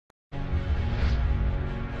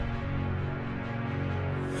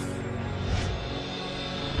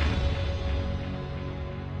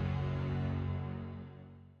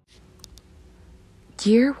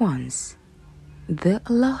Dear ones, the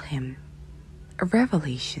Elohim,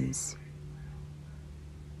 Revelations.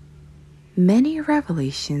 Many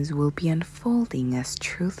revelations will be unfolding as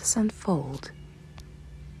truths unfold.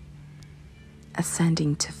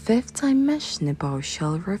 Ascending to fifth dimension above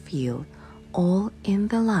shall reveal all in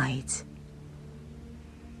the light.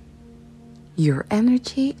 Your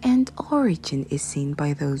energy and origin is seen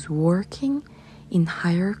by those working in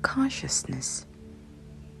higher consciousness.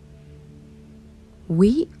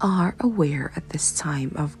 We are aware at this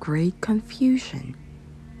time of great confusion.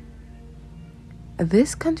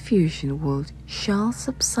 This confusion shall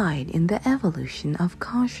subside in the evolution of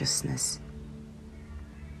consciousness.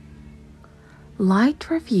 Light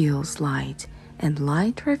reveals light, and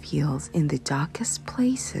light reveals in the darkest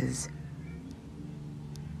places.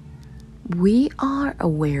 We are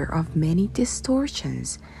aware of many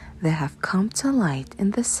distortions that have come to light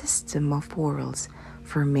in the system of worlds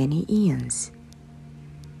for many eons.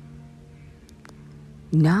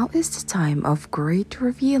 Now is the time of great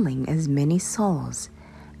revealing as many souls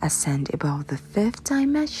ascend above the fifth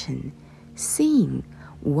dimension, seeing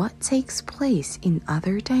what takes place in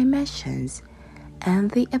other dimensions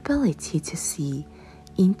and the ability to see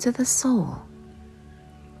into the soul.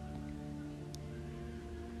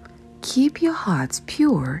 Keep your hearts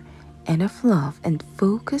pure and of love and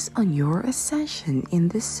focus on your ascension in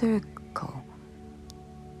this circle.